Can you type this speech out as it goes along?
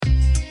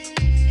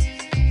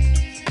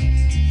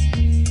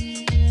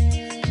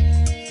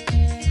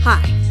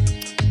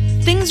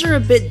Things are a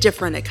bit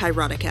different at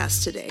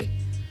Kairoticast today.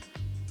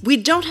 We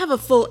don't have a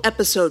full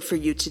episode for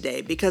you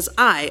today because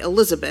I,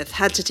 Elizabeth,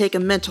 had to take a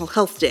mental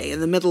health day in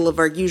the middle of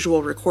our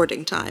usual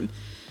recording time.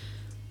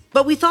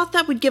 But we thought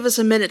that would give us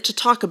a minute to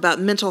talk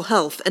about mental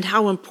health and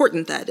how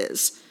important that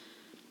is.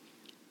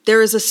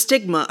 There is a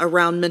stigma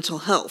around mental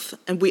health,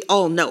 and we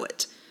all know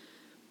it.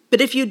 But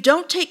if you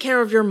don't take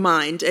care of your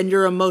mind and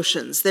your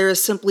emotions, there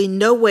is simply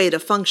no way to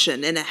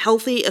function in a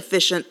healthy,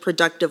 efficient,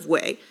 productive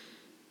way.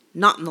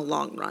 Not in the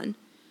long run.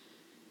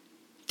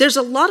 There's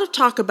a lot of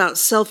talk about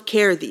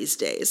self-care these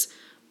days,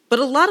 but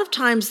a lot of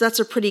times that's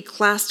a pretty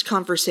classed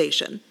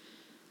conversation.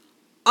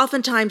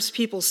 Oftentimes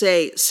people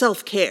say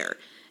self-care,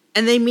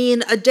 and they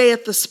mean a day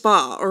at the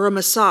spa or a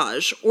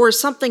massage or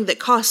something that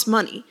costs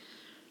money.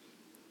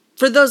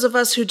 For those of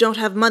us who don't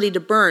have money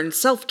to burn,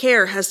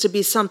 self-care has to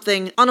be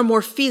something on a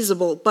more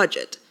feasible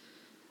budget.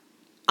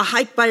 A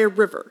hike by a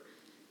river,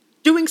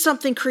 doing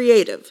something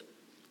creative,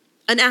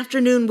 an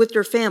afternoon with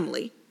your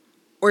family,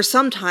 or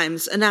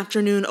sometimes an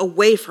afternoon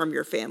away from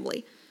your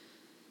family.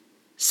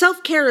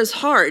 Self-care is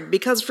hard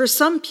because for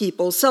some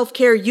people,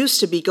 self-care used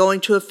to be going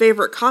to a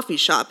favorite coffee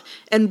shop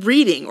and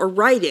reading or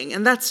writing,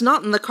 and that's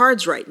not in the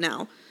cards right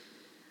now.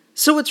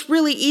 So it's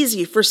really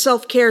easy for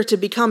self-care to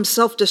become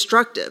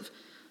self-destructive.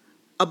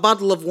 A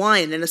bottle of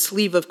wine and a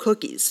sleeve of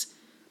cookies.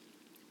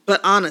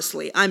 But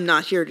honestly, I'm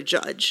not here to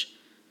judge.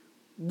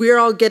 We're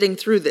all getting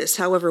through this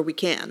however we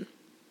can.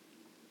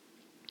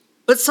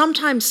 But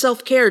sometimes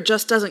self-care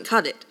just doesn't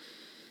cut it.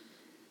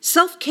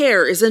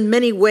 Self-care is in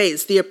many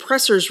ways the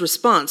oppressor's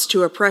response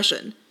to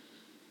oppression.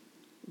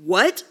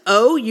 What?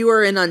 Oh, you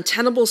are in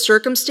untenable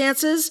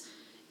circumstances?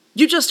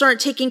 You just aren't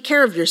taking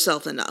care of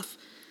yourself enough.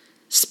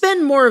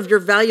 Spend more of your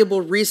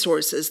valuable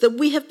resources that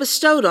we have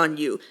bestowed on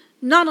you,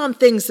 not on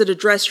things that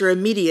address your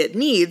immediate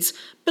needs,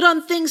 but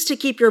on things to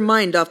keep your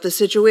mind off the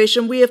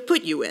situation we have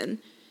put you in.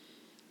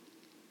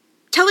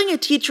 Telling a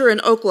teacher in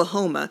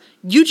Oklahoma,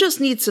 you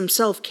just need some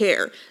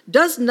self-care,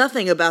 does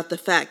nothing about the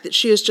fact that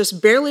she is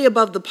just barely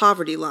above the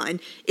poverty line,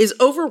 is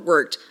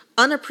overworked,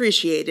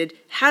 unappreciated,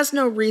 has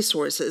no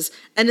resources,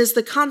 and is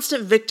the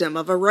constant victim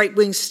of a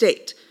right-wing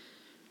state.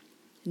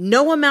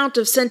 No amount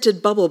of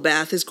scented bubble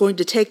bath is going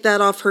to take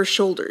that off her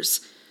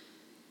shoulders.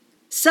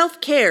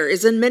 Self-care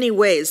is in many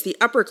ways the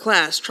upper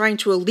class trying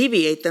to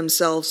alleviate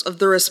themselves of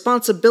the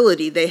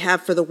responsibility they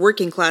have for the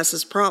working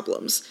class's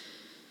problems.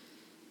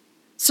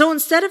 So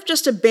instead of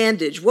just a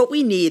bandage, what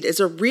we need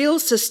is a real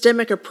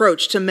systemic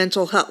approach to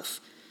mental health.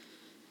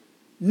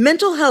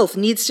 Mental health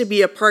needs to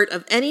be a part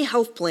of any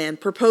health plan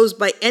proposed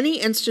by any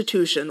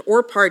institution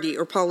or party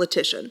or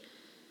politician.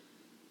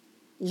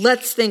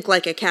 Let's think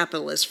like a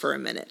capitalist for a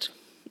minute,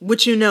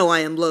 which you know I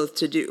am loath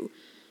to do.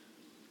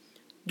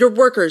 Your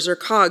workers are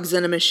cogs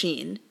in a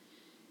machine.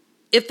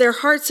 If their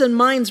hearts and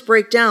minds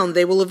break down,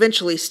 they will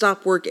eventually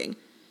stop working.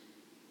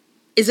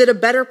 Is it a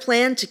better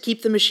plan to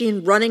keep the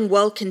machine running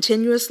well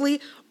continuously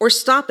or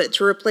stop it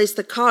to replace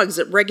the cogs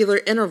at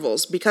regular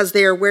intervals because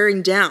they are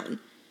wearing down?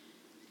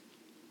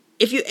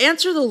 If you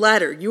answer the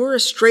latter, you are a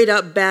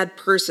straight-up bad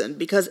person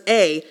because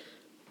A,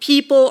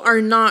 people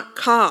are not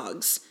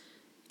cogs,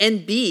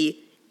 and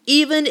B,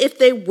 even if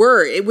they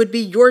were, it would be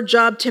your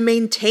job to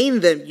maintain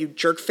them, you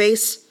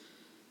jerkface.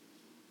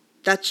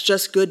 That's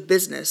just good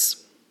business.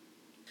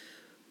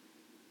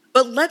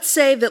 But let's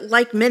say that,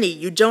 like many,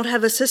 you don't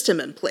have a system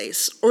in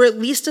place, or at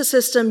least a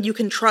system you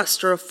can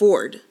trust or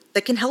afford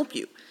that can help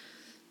you.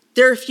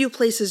 There are a few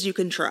places you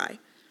can try.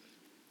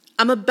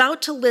 I'm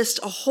about to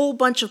list a whole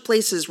bunch of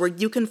places where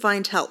you can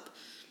find help.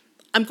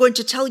 I'm going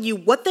to tell you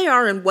what they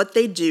are and what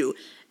they do,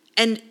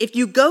 and if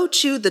you go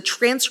to the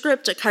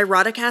transcript at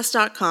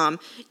kairoticast.com,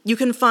 you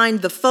can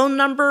find the phone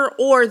number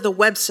or the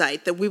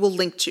website that we will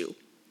link to.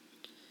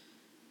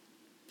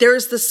 There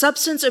is the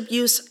Substance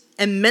Abuse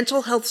and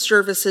Mental Health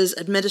Services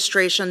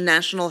Administration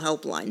National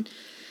Helpline.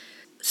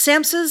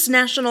 SAMHSA's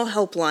National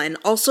Helpline,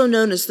 also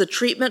known as the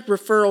Treatment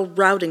Referral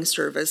Routing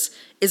Service,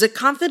 is a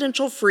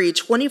confidential free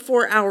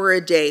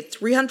 24-hour-a-day,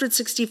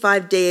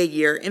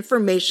 365-day-a-year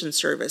information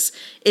service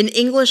in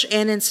English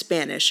and in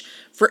Spanish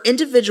for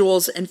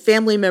individuals and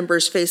family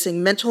members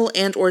facing mental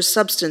and/or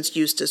substance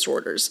use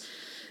disorders.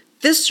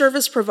 This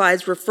service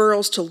provides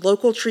referrals to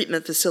local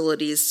treatment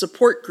facilities,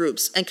 support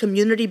groups, and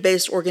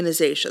community-based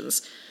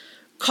organizations.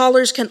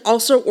 Callers can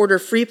also order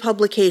free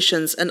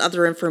publications and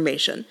other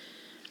information.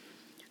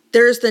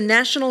 There is the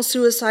National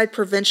Suicide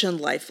Prevention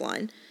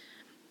Lifeline.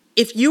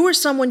 If you or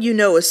someone you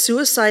know is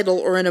suicidal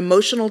or in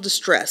emotional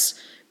distress,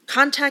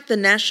 contact the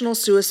National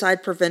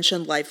Suicide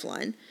Prevention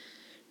Lifeline.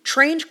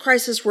 Trained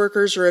crisis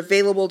workers are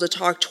available to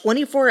talk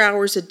 24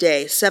 hours a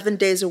day, 7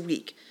 days a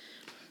week.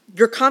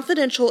 Your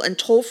confidential and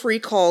toll-free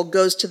call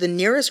goes to the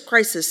nearest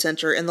crisis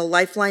center in the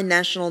Lifeline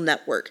National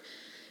Network.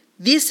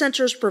 These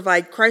centers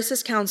provide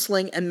crisis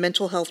counseling and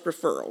mental health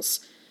referrals.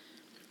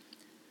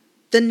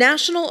 The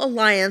National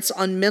Alliance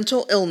on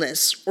Mental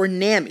Illness, or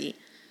NAMI.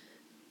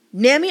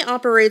 NAMI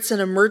operates an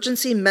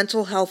emergency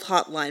mental health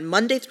hotline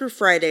Monday through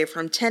Friday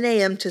from 10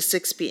 a.m. to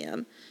 6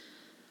 p.m.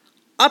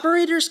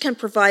 Operators can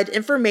provide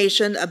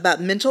information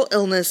about mental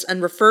illness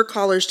and refer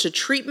callers to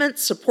treatment,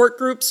 support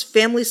groups,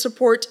 family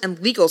support, and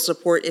legal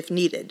support if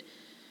needed.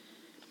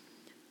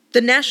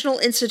 The National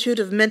Institute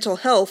of Mental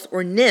Health,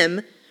 or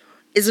NIM,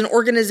 is an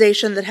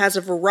organization that has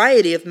a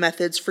variety of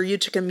methods for you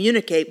to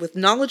communicate with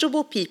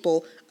knowledgeable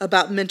people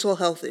about mental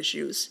health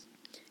issues.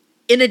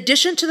 In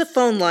addition to the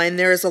phone line,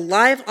 there is a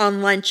live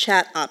online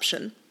chat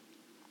option.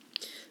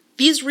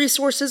 These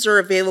resources are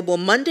available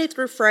Monday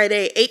through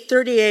Friday,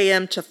 8:30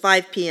 a.m. to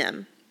 5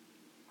 p.m.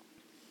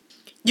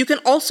 You can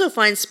also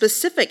find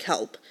specific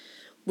help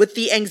with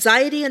the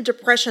Anxiety and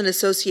Depression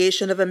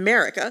Association of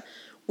America,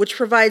 which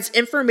provides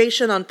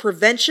information on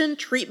prevention,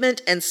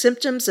 treatment, and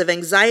symptoms of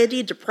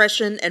anxiety,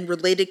 depression, and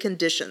related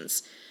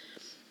conditions.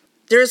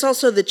 There is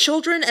also the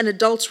Children and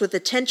Adults with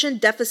Attention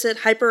Deficit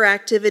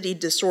Hyperactivity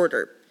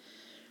Disorder.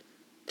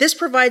 This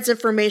provides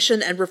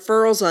information and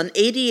referrals on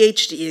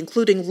ADHD,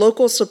 including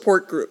local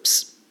support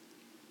groups.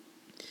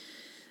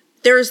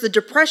 There is the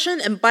Depression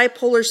and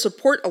Bipolar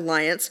Support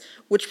Alliance,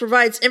 which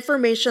provides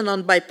information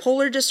on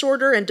bipolar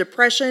disorder and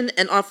depression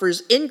and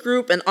offers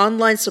in-group and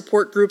online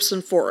support groups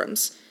and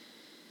forums.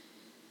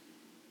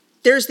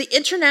 There is the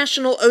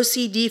International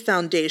OCD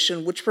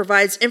Foundation, which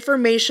provides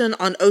information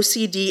on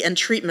OCD and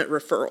treatment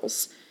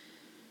referrals.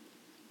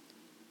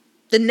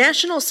 The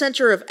National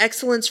Center of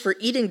Excellence for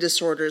Eating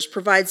Disorders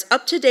provides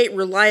up-to-date,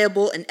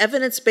 reliable, and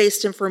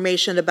evidence-based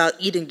information about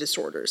eating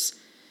disorders.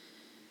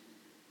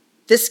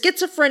 The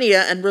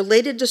Schizophrenia and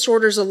Related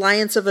Disorders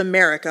Alliance of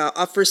America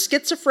offers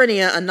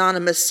Schizophrenia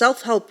Anonymous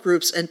self-help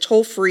groups and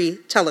toll-free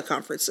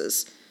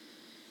teleconferences.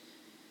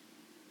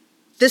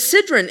 The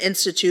Sidran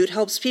Institute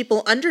helps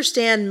people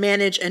understand,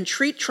 manage, and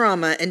treat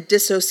trauma and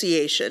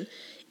dissociation.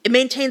 It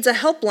maintains a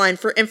helpline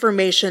for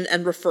information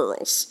and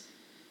referrals.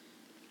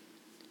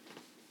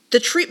 The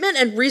Treatment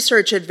and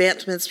Research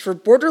Advancements for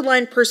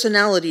Borderline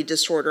Personality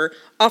Disorder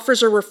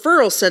offers a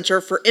referral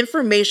center for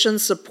information,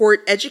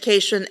 support,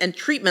 education, and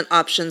treatment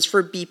options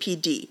for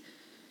BPD.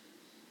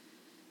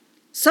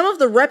 Some of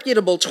the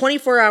reputable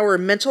 24-hour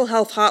mental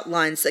health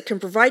hotlines that can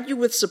provide you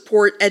with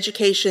support,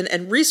 education,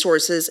 and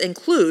resources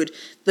include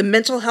the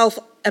Mental Health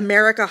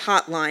America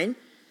Hotline.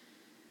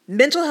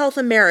 Mental Health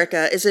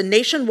America is a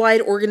nationwide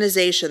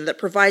organization that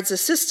provides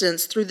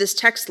assistance through this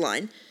text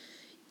line.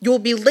 You will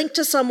be linked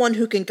to someone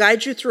who can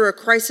guide you through a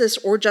crisis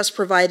or just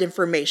provide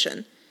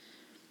information.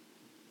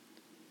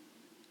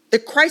 The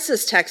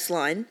Crisis Text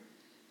Line.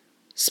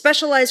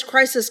 Specialized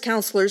crisis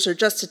counselors are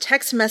just a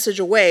text message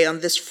away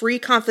on this free,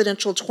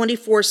 confidential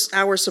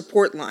 24-hour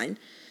support line.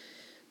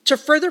 To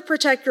further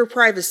protect your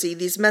privacy,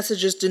 these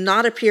messages do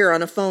not appear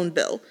on a phone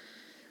bill.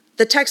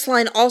 The text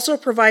line also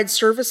provides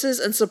services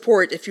and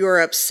support if you are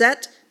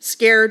upset,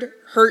 scared,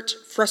 hurt,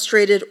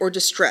 frustrated, or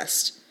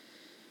distressed.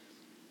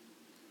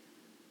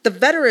 The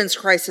Veterans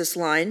Crisis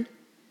Line.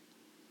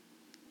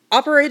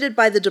 Operated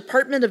by the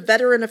Department of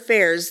Veteran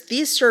Affairs,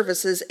 these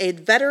services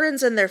aid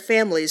veterans and their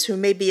families who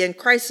may be in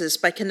crisis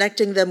by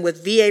connecting them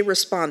with VA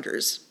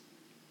responders.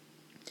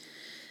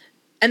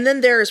 And then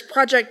there is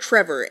Project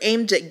Trevor,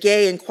 aimed at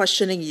gay and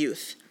questioning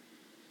youth.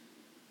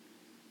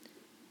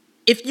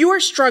 If you are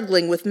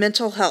struggling with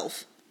mental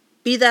health,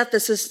 be that the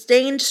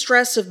sustained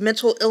stress of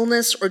mental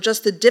illness or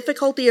just the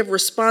difficulty of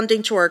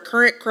responding to our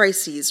current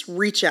crises,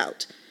 reach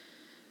out.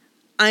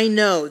 I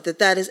know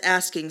that is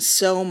asking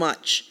so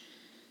much.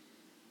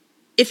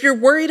 If you're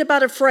worried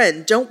about a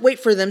friend, don't wait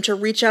for them to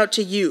reach out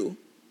to you.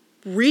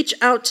 Reach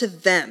out to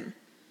them.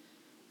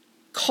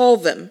 Call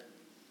them.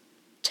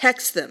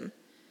 Text them.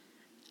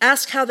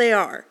 Ask how they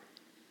are.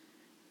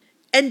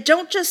 And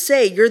don't just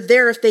say you're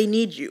there if they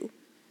need you.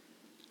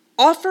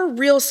 Offer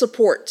real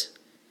support.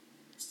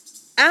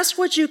 Ask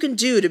what you can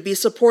do to be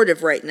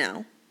supportive right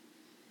now.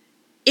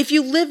 If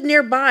you live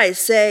nearby,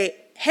 say,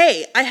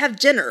 "Hey, I have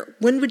dinner.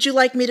 When would you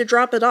like me to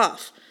drop it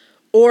off?"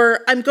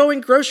 Or, "I'm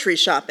going grocery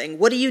shopping.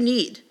 What do you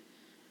need?"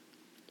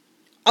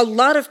 A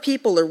lot of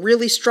people are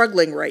really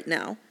struggling right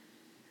now.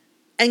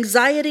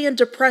 Anxiety and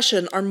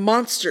depression are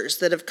monsters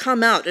that have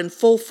come out in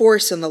full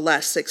force in the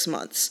last 6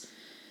 months.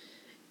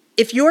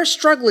 If you're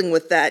struggling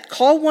with that,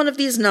 call one of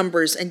these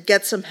numbers and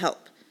get some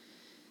help.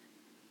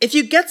 If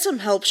you get some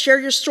help, share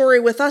your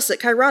story with us at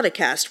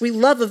Kairoticast. We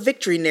love a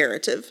victory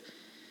narrative.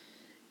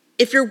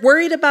 If you're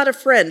worried about a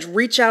friend,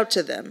 reach out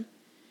to them.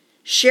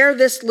 Share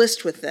this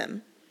list with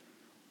them.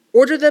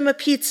 Order them a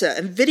pizza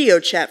and video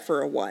chat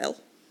for a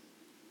while.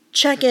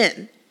 Check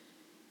in.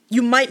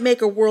 You might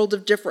make a world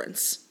of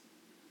difference.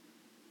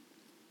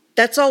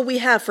 That's all we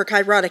have for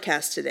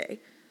Kairoticast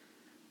today.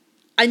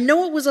 I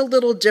know it was a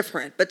little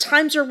different, but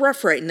times are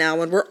rough right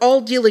now and we're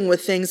all dealing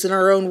with things in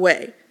our own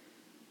way.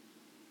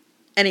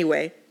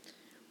 Anyway,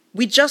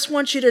 we just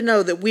want you to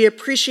know that we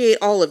appreciate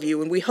all of you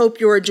and we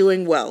hope you are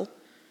doing well.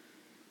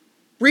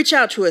 Reach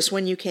out to us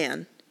when you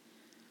can.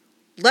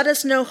 Let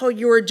us know how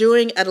you are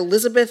doing at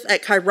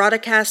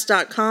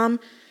Elizabeth@Kairoticast.com.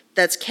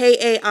 That's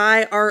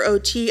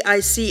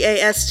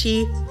KAIROTICAST.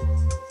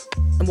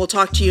 And we'll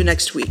talk to you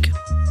next week.